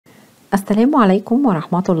السلام عليكم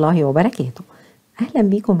ورحمة الله وبركاته. أهلا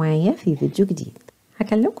بيكم معايا في فيديو جديد.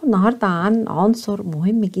 هكلمكم النهاردة عن عنصر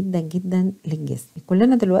مهم جدا جدا للجسم.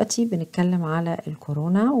 كلنا دلوقتي بنتكلم على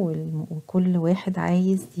الكورونا وكل واحد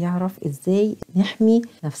عايز يعرف ازاي نحمي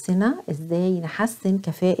نفسنا، ازاي نحسن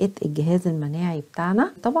كفاءة الجهاز المناعي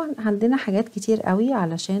بتاعنا. طبعا عندنا حاجات كتير قوي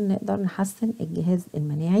علشان نقدر نحسن الجهاز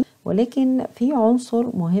المناعي، ولكن في عنصر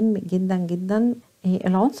مهم جدا جدا.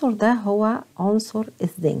 العنصر ده هو عنصر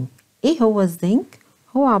الزنك. ايه هو الزنك؟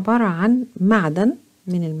 هو عبارة عن معدن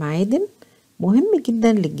من المعادن مهم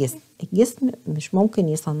جدا للجسم. الجسم مش ممكن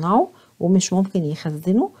يصنعه ومش ممكن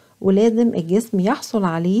يخزنه، ولازم الجسم يحصل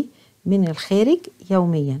عليه من الخارج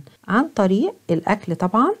يوميا عن طريق الأكل.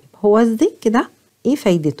 طبعا هو الزنك ده ايه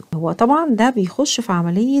فايدته؟ هو طبعا ده بيخش في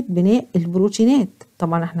عملية بناء البروتينات.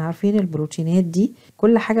 طبعا احنا عارفين البروتينات دي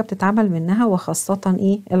كل حاجة بتتعمل منها، وخاصة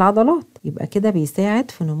ايه؟ العضلات. يبقى كده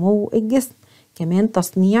بيساعد في نمو الجسم. كمان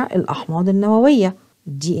تصنيع الأحماض النووية،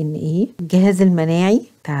 دي ان ايه، الجهاز المناعي،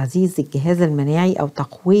 تعزيز الجهاز المناعي او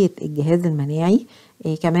تقوية الجهاز المناعي.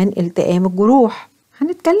 كمان التئام الجروح.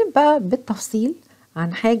 هنتكلم بقى بالتفصيل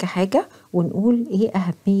عن حاجة ونقول ايه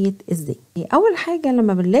اهمية الزنك. اول حاجة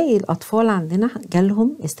لما بنلاقي الاطفال عندنا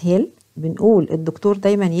جالهم اسهال، بنقول الدكتور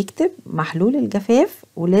دايما يكتب محلول الجفاف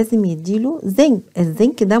ولازم يديله زنك.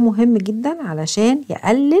 الزنك ده مهم جدا علشان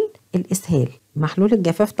يقلل الاسهال. محلول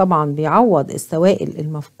الجفاف طبعا بيعوض السوائل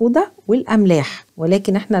المفقودة والأملاح،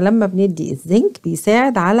 ولكن احنا لما بندي الزنك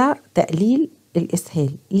بيساعد على تقليل الإسهال.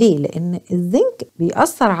 ليه؟ لأن الزنك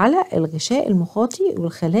بيأثر على الغشاء المخاطي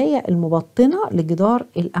والخلايا المبطنة لجدار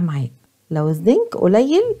الأمعاء. لو الزنك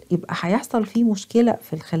قليل يبقى هيحصل فيه مشكلة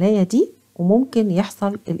في الخلايا دي وممكن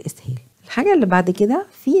يحصل الإسهال. الحاجة اللي بعد كده،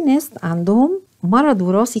 في ناس عندهم مرض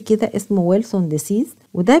وراثي كده اسمه ويلسون ديسيز،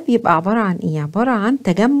 وده بيبقى عبارة عن ايه؟ عبارة عن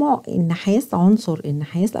تجمع النحاس، عنصر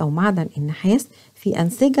النحاس او معدن النحاس في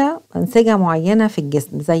أنسجة معينة في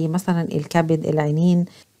الجسم، زي مثلا الكبد، العينين.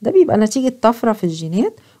 ده بيبقى نتيجة طفرة في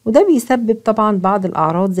الجينات، وده بيسبب طبعا بعض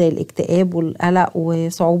الأعراض زي الاكتئاب والقلق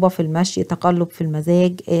وصعوبة في المشي، تقلب في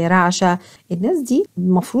المزاج، رعشة. الناس دي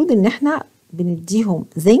المفروض ان احنا بنديهم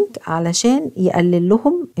زنك علشان يقلل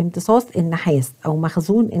لهم امتصاص النحاس او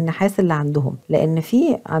مخزون النحاس اللي عندهم، لان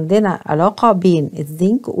في عندنا علاقة بين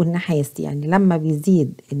الزنك والنحاس. يعني لما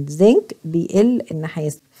بيزيد الزنك بيقل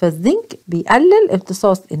النحاس، فالزنك بيقلل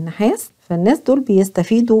امتصاص النحاس، فالناس دول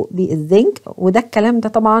بيستفيدوا بالزنك. وده الكلام ده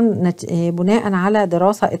طبعا بناء على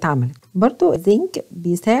دراسة اتعملت. برضو الزنك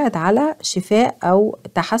بيساعد على شفاء او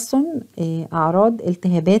تحسن اعراض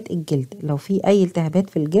التهابات الجلد. لو في اي التهابات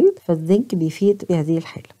في الجلد فالزنك بيفيد في هذه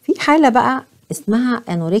الحالة. في حالة بقى اسمها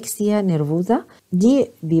انوركسيا نيرفوزا، دي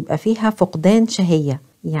بيبقى فيها فقدان شهية.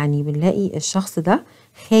 يعني بنلاقي الشخص ده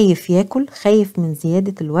خايف ياكل، خايف من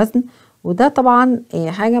زيادة الوزن، وده طبعا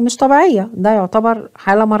حاجة مش طبيعية، ده يعتبر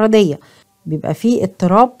حالة مرضية. بيبقى فيه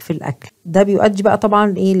اضطراب في الأكل، ده بيؤدي بقى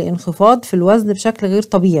طبعا لانخفاض في الوزن بشكل غير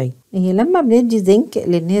طبيعي. لما بندي زنك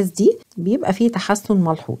للناس دي بيبقى فيه تحسن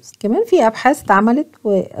ملحوظ. كمان في أبحاث اتعملت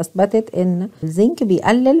وأثبتت إن الزنك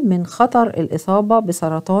بيقلل من خطر الإصابة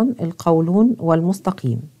بسرطان القولون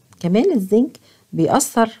والمستقيم. كمان الزنك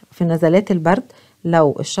بيأثر في نزلات البرد.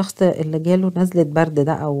 لو الشخص اللي جاله نزلة برد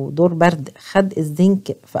ده أو دور برد خد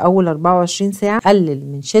الزنك في أول 24 ساعة، قلل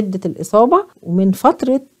من شدة الإصابة ومن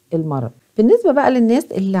فترة المرض. بالنسبة بقى للناس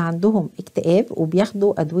اللي عندهم اكتئاب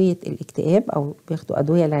وبياخدوا أدوية الاكتئاب أو بياخدوا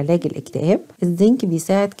أدوية لعلاج الاكتئاب، الزنك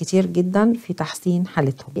بيساعد كتير جدا في تحسين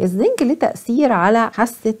حالتهم. الزنك له تأثير على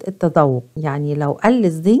حاسة التذوق. يعني لو قل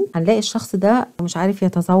الزنك هنلاقي الشخص ده مش عارف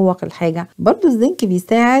يتذوق الحاجة. برضو الزنك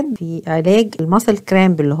بيساعد في علاج الماسل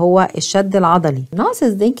كرامب اللي هو الشد العضلي. نقص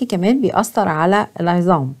الزنك كمان بيأثر على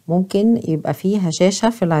العظام، ممكن يبقى فيه هشاشة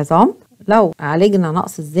في العظام. لو عالجنا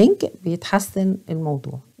نقص الزنك بيتحسن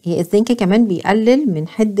الموضوع. الزنك كمان بيقلل من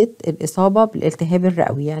حدة الإصابة بالالتهاب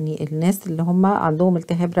الرئوي. يعني الناس اللي هم عندهم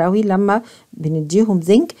التهاب رئوي لما بنديهم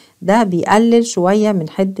زنك ده بيقلل شوية من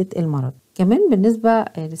حدة المرض. كمان بالنسبة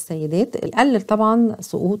للسيدات يقلل طبعا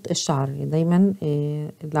سقوط الشعر. دايما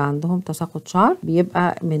اللي عندهم تساقط شعر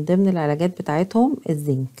بيبقى من ضمن العلاجات بتاعتهم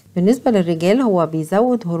الزنك. بالنسبة للرجال هو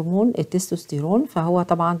بيزود هرمون التستوستيرون، فهو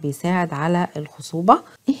طبعا بيساعد على الخصوبة.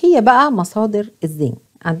 ايه هي بقى مصادر الزنك؟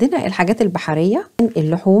 عندنا الحاجات البحرية،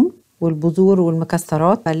 اللحوم والبذور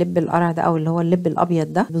والمكسرات، لب القرع ده او اللي هو اللب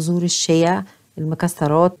الابيض ده، بذور الشيا،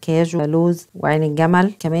 المكسرات، كاجو، لوز، وعين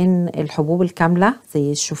الجمل. كمان الحبوب الكاملة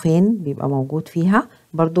زي الشوفان بيبقى موجود فيها.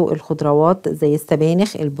 برضو الخضروات زي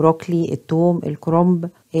السبانخ، البروكلي، الثوم، الكرنب،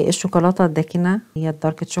 الشوكولاتة الداكنة هي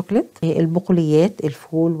الدارك شوكليت، البقوليات،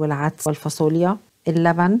 الفول والعدس والفاصوليا،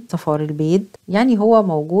 اللبن، صفار البيض. يعني هو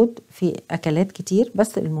موجود في اكلات كتير،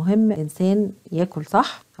 بس المهم الانسان ياكل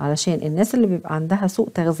صح، علشان الناس اللي بيبقى عندها سوء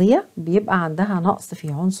تغذية بيبقى عندها نقص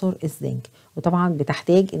في عنصر الزنك، وطبعا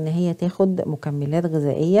بتحتاج ان هي تاخد مكملات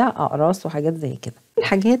غذائية، اقراص وحاجات زي كده.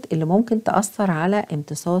 الحاجات اللي ممكن تأثر على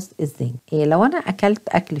امتصاص الزنك، لو انا اكلت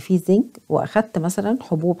اكل فيه زنك واخدت مثلا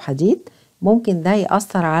حبوب حديد، ممكن ده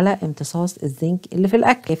يأثر على امتصاص الزنك اللي في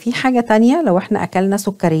الأكل. في حاجة تانية، لو احنا أكلنا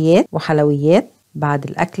سكريات وحلويات بعد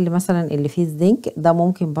الأكل مثلا اللي فيه الزنك، ده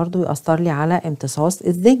ممكن برضو يأثر لي على امتصاص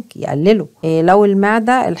الزنك، يقلله. لو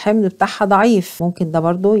المعدة الحمض بتاعها ضعيف، ممكن ده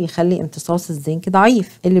برضو يخلي امتصاص الزنك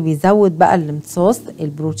ضعيف. اللي بيزود بقى الامتصاص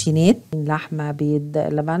البروتينات، لحمة، بيض،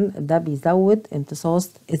 لبن، ده بيزود امتصاص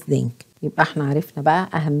الزنك. يبقى احنا عرفنا بقى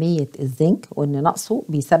أهمية الزنك، وإن نقصه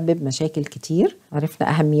بيسبب مشاكل كتير. عرفنا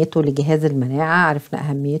أهميته لجهاز المناعة، عرفنا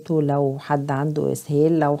أهميته لو حد عنده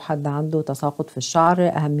إسهال، لو حد عنده تساقط في الشعر،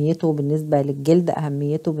 أهميته بالنسبة للجلد،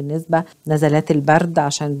 أهميته بالنسبة نزلات البرد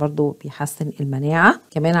عشان برضو بيحسن المناعة،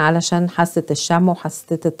 كمان علشان حاسة الشم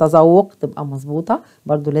وحاسة التذوق تبقى مظبوطة،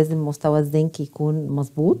 برضو لازم مستوى الزنك يكون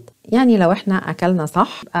مظبوط. يعني لو احنا أكلنا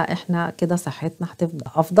صح، يبقى احنا كده صحتنا هتفضل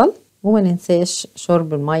أفضل. وما ننساش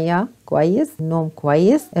شرب المية كويس، النوم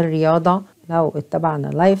كويس، الرياضة. لو اتبعنا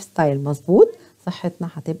لايف ستايل مظبوط، صحتنا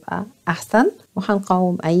هتبقى أحسن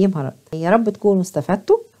وهنقاوم أي مرض. يا رب تكونوا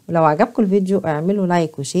استفدتوا، ولو عجبكم الفيديو اعملوا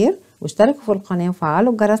لايك وشير، واشتركوا في القناة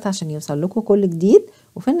وفعلوا الجرس عشان يوصل لكم كل جديد.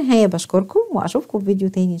 وفي النهاية بشكركم، وأشوفكم في فيديو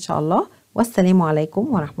تاني إن شاء الله. والسلام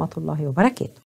عليكم ورحمة الله وبركاته.